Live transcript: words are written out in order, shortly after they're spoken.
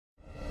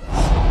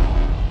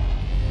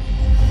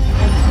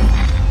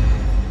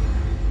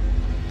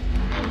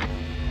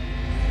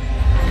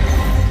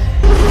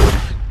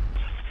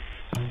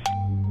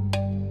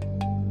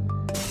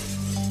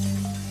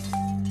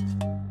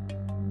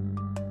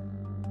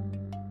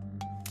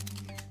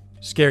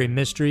Scary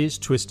Mysteries,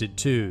 Twisted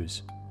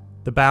Twos,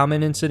 The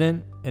Bauman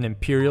Incident, and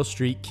Imperial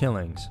Street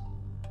Killings.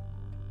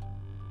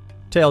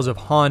 Tales of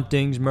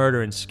hauntings,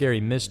 murder, and scary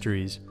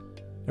mysteries.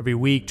 Every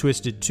week,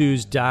 Twisted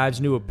Twos dives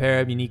into a pair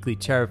of uniquely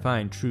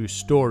terrifying true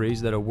stories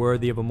that are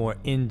worthy of a more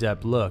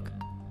in-depth look.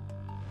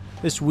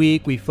 This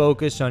week, we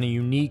focus on a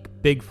unique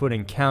Bigfoot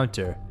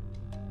encounter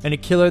and a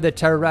killer that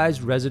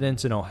terrorized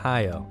residents in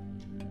Ohio.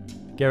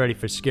 Get ready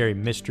for Scary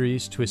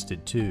Mysteries,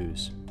 Twisted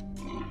Twos.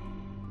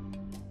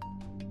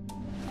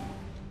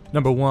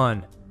 Number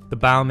 1. The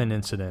Bauman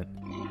Incident.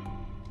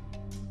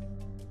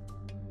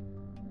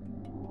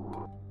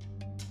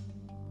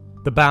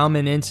 The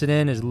Bauman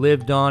Incident has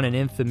lived on in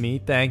infamy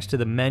thanks to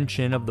the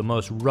mention of the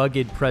most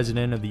rugged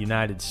president of the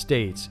United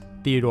States,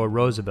 Theodore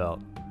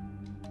Roosevelt.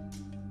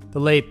 The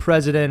late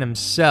president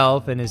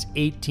himself, in his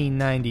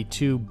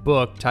 1892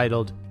 book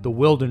titled The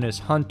Wilderness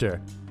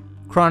Hunter,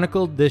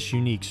 chronicled this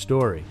unique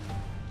story.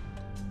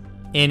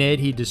 In it,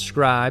 he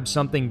describes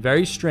something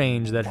very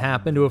strange that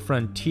happened to a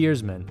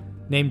frontiersman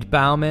named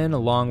Bauman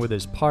along with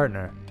his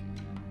partner.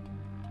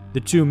 The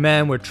two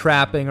men were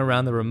trapping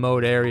around the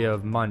remote area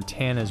of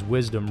Montana's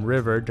Wisdom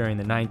River during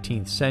the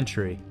 19th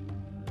century.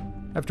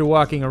 After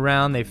walking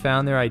around, they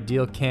found their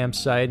ideal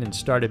campsite and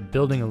started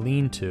building a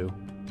lean-to.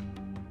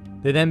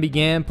 They then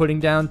began putting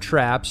down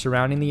traps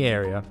surrounding the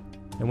area,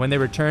 and when they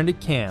returned to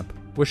camp,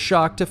 were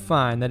shocked to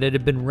find that it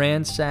had been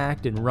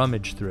ransacked and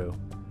rummaged through.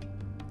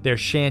 Their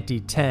shanty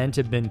tent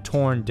had been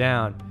torn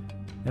down,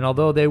 and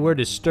although they were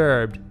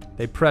disturbed,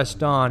 they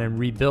pressed on and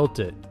rebuilt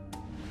it.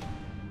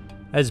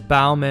 As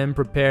Bauman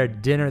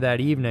prepared dinner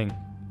that evening,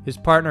 his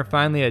partner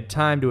finally had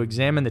time to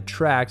examine the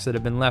tracks that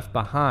had been left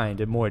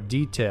behind in more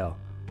detail.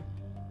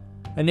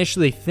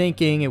 Initially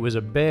thinking it was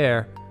a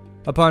bear,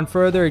 upon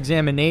further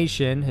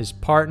examination, his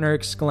partner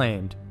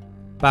exclaimed,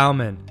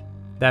 "Bauman,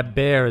 that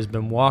bear has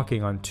been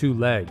walking on 2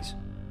 legs."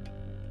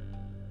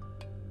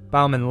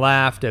 Bauman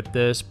laughed at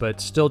this, but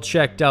still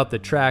checked out the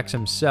tracks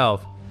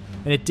himself,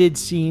 and it did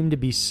seem to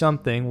be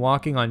something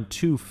walking on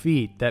 2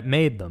 feet that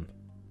made them.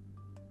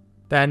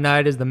 That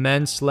night, as the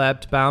men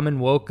slept, Bauman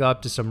woke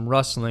up to some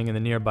rustling in the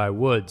nearby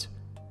woods.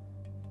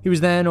 He was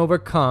then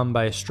overcome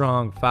by a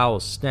strong, foul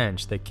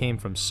stench that came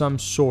from some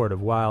sort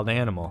of wild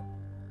animal.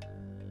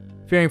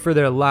 Fearing for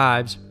their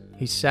lives,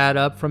 he sat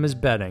up from his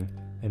bedding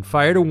and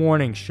fired a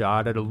warning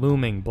shot at a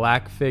looming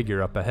black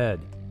figure up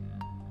ahead.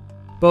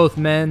 Both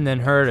men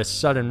then heard a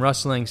sudden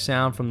rustling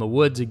sound from the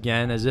woods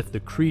again, as if the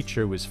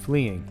creature was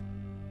fleeing.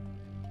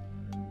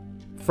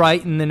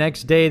 Frightened, the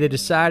next day they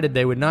decided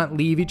they would not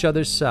leave each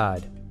other's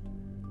side.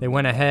 They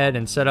went ahead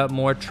and set up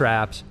more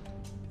traps.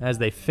 As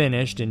they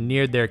finished and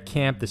neared their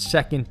camp the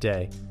second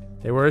day,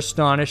 they were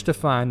astonished to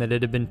find that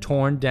it had been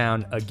torn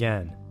down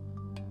again.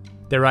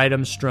 Their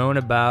items strewn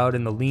about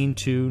and the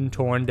lean-to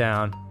torn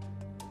down,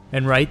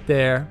 and right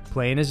there,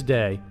 plain as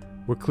day,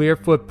 were clear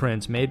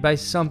footprints made by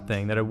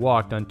something that had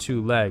walked on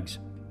 2 legs.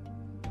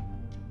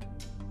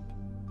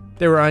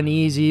 They were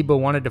uneasy but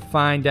wanted to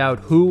find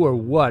out who or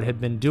what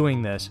had been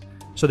doing this,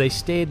 so they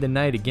stayed the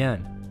night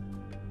again.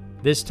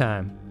 This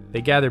time, they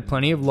gathered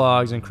plenty of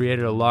logs and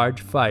created a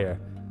large fire,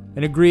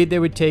 and agreed they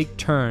would take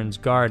turns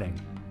guarding.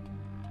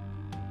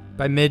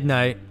 By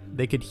midnight,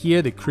 they could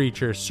hear the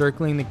creature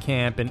circling the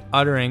camp and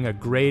uttering a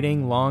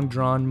grating,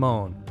 long-drawn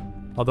moan,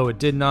 although it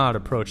did not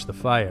approach the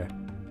fire.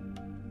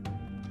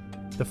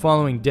 The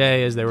following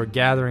day, as they were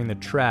gathering the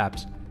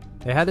traps,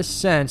 they had a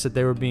sense that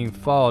they were being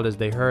followed as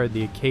they heard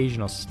the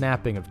occasional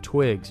snapping of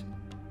twigs.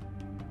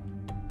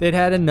 They'd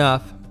had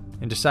enough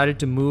and decided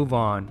to move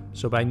on,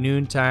 so by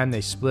noontime they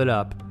split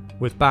up,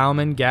 with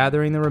Bauman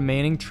gathering the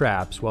remaining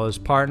traps while his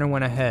partner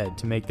went ahead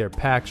to make their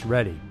packs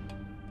ready.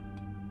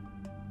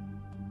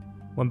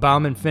 When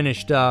Bauman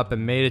finished up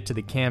and made it to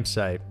the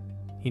campsite,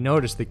 he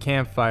noticed the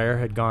campfire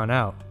had gone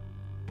out.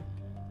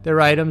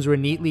 Their items were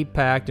neatly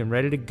packed and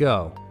ready to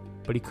go,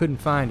 but he couldn't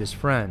find his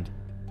friend.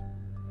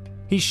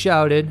 He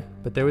shouted,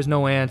 but there was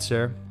no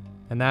answer,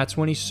 and that's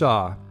when he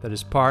saw that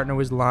his partner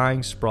was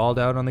lying sprawled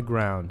out on the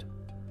ground.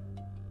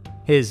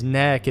 His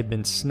neck had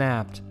been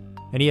snapped,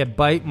 and he had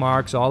bite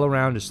marks all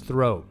around his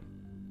throat.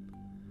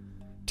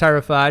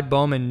 Terrified,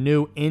 Bauman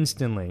knew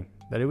instantly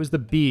that it was the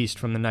beast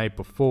from the night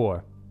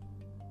before.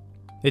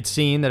 It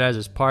seemed that as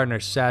his partner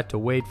sat to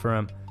wait for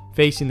him,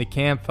 facing the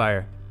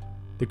campfire,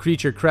 the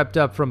creature crept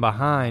up from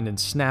behind and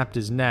snapped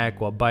his neck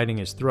while biting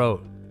his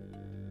throat.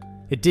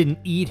 It didn't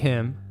eat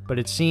him, but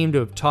it seemed to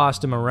have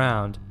tossed him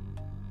around.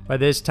 By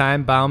this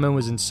time, Bauman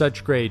was in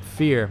such great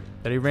fear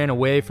that he ran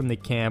away from the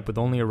camp with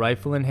only a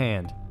rifle in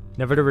hand,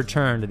 never to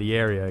return to the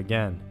area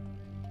again.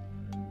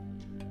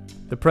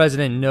 The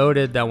president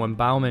noted that when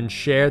Bauman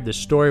shared the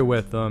story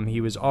with them,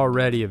 he was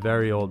already a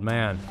very old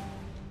man.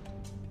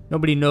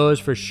 Nobody knows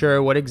for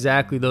sure what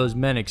exactly those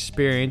men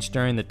experienced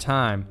during the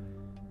time,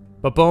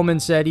 but Bauman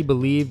said he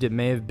believed it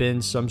may have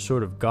been some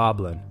sort of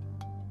goblin.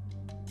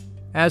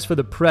 As for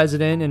the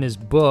president in his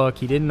book,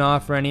 he didn't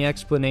offer any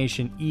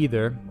explanation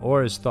either,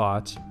 or his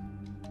thoughts.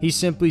 He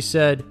simply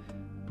said,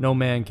 "No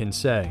man can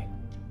say."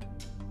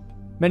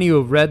 Many who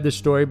have read the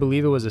story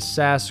believe it was a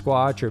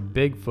Sasquatch or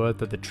Bigfoot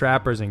that the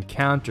trappers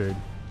encountered,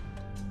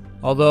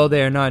 Although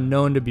they are not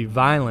known to be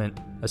violent,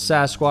 a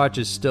Sasquatch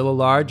is still a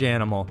large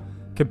animal,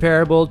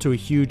 comparable to a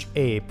huge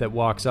ape that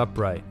walks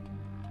upright.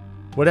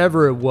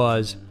 Whatever it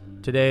was,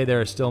 today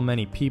there are still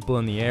many people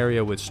in the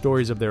area with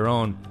stories of their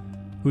own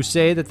who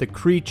say that the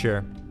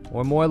creature,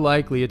 or more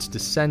likely its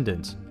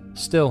descendants,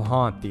 still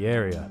haunt the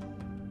area.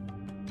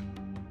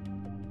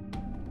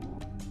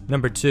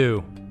 Number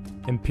 2.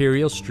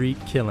 Imperial Street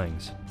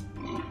Killings.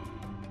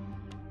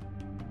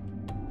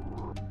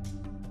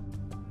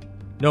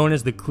 Known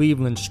as the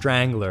Cleveland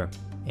Strangler,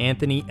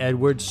 Anthony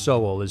Edward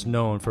Sowell is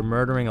known for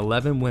murdering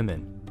 11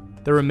 women,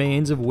 the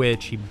remains of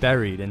which he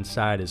buried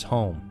inside his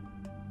home.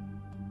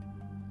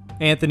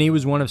 Anthony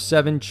was one of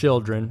 7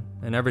 children,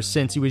 and ever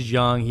since he was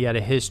young, he had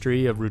a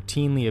history of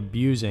routinely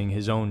abusing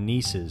his own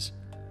nieces.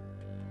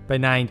 By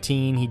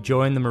 19, he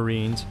joined the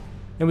Marines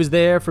and was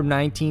there from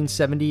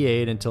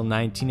 1978 until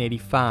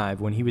 1985,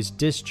 when he was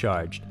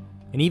discharged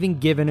and even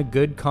given a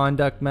Good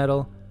Conduct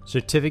Medal,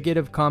 Certificate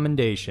of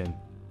Commendation,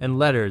 and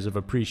letters of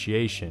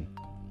appreciation.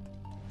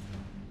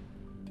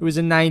 It was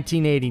in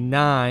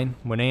 1989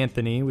 when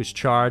Anthony was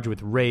charged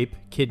with rape,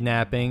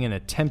 kidnapping, and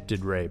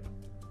attempted rape.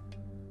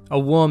 A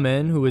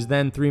woman who was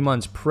then 3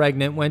 months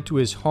pregnant went to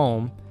his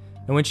home,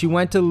 and when she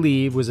went to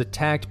leave was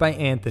attacked by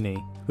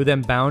Anthony, who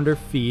then bound her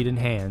feet and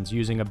hands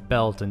using a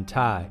belt and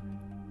tie.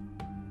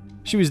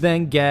 She was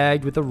then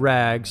gagged with a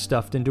rag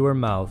stuffed into her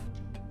mouth,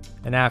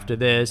 and after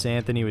this,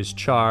 Anthony was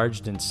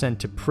charged and sent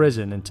to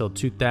prison until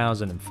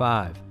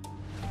 2005.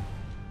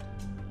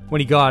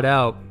 When he got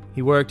out,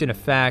 he worked in a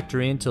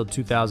factory until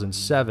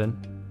 2007.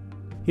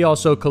 He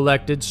also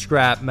collected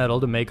scrap metal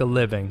to make a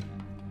living.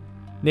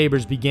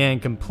 Neighbors began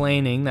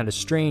complaining that a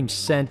strange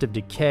scent of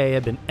decay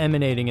had been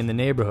emanating in the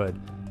neighborhood,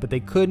 but they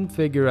couldn't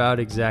figure out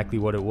exactly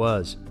what it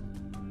was.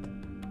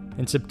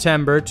 In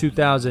September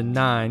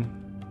 2009,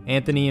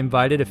 Anthony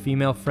invited a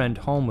female friend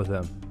home with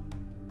him.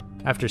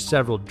 After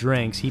several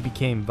drinks, he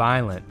became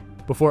violent,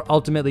 before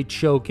ultimately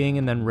choking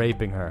and then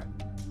raping her.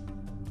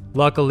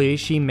 Luckily,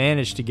 she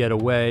managed to get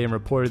away and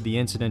reported the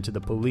incident to the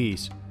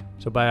police,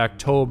 so by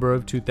October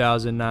of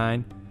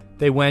 2009,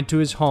 they went to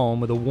his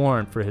home with a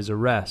warrant for his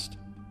arrest.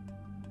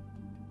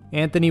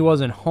 Anthony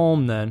wasn't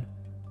home then,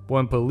 but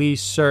when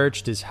police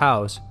searched his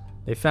house,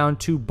 they found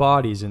 2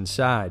 bodies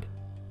inside.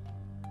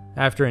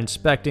 After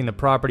inspecting the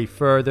property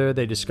further,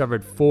 they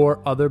discovered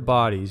 4 other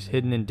bodies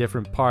hidden in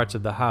different parts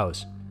of the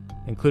house,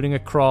 including a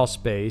crawl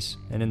space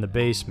and in the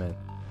basement.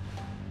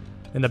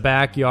 In the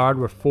backyard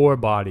were 4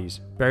 bodies,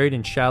 buried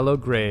in shallow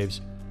graves,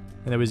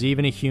 and there was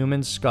even a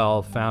human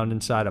skull found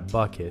inside a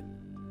bucket.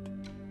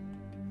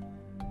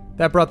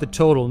 That brought the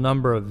total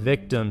number of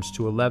victims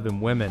to 11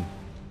 women,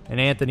 and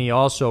Anthony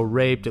also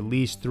raped at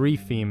least 3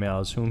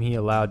 females whom he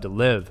allowed to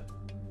live.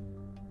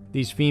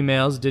 These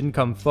females didn't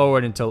come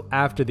forward until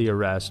after the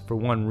arrest for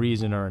one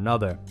reason or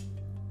another.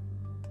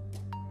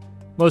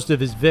 Most of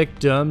his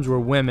victims were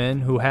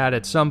women who had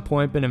at some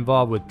point been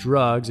involved with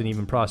drugs and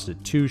even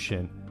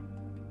prostitution.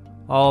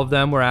 All of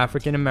them were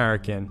African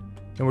American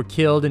and were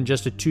killed in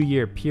just a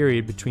 2-year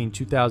period between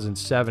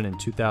 2007 and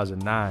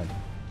 2009.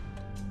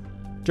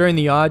 During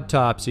the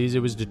autopsies, it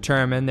was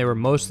determined they were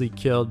mostly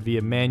killed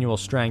via manual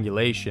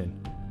strangulation.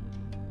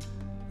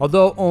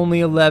 Although only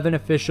 11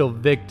 official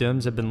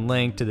victims have been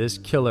linked to this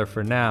killer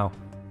for now,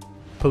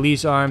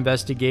 police are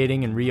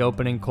investigating and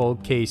reopening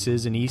cold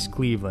cases in East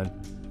Cleveland,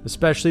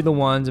 especially the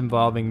ones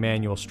involving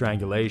manual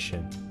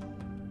strangulation.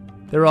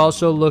 They're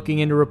also looking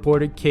into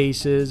reported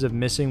cases of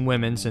missing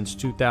women since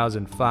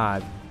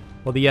 2005,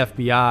 while the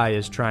FBI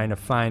is trying to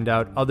find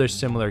out other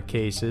similar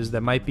cases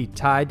that might be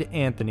tied to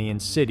Anthony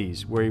in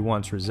cities where he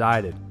once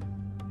resided.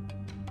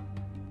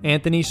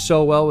 Anthony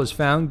Sowell was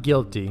found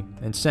guilty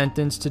and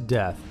sentenced to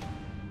death,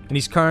 and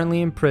he's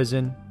currently in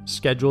prison,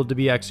 scheduled to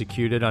be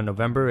executed on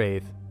November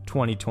 8th,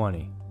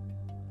 2020.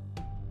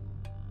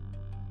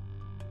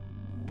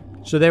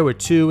 So there were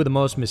 2 of the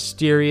most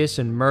mysterious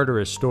and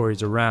murderous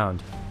stories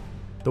around.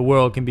 The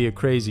world can be a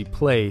crazy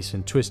place,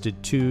 and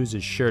Twisted Twos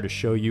is sure to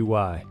show you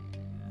why.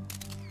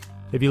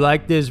 If you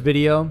liked this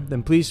video,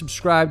 then please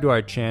subscribe to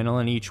our channel,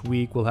 and each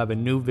week we'll have a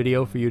new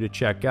video for you to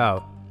check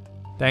out.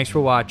 Thanks for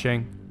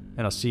watching,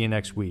 and I'll see you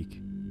next week.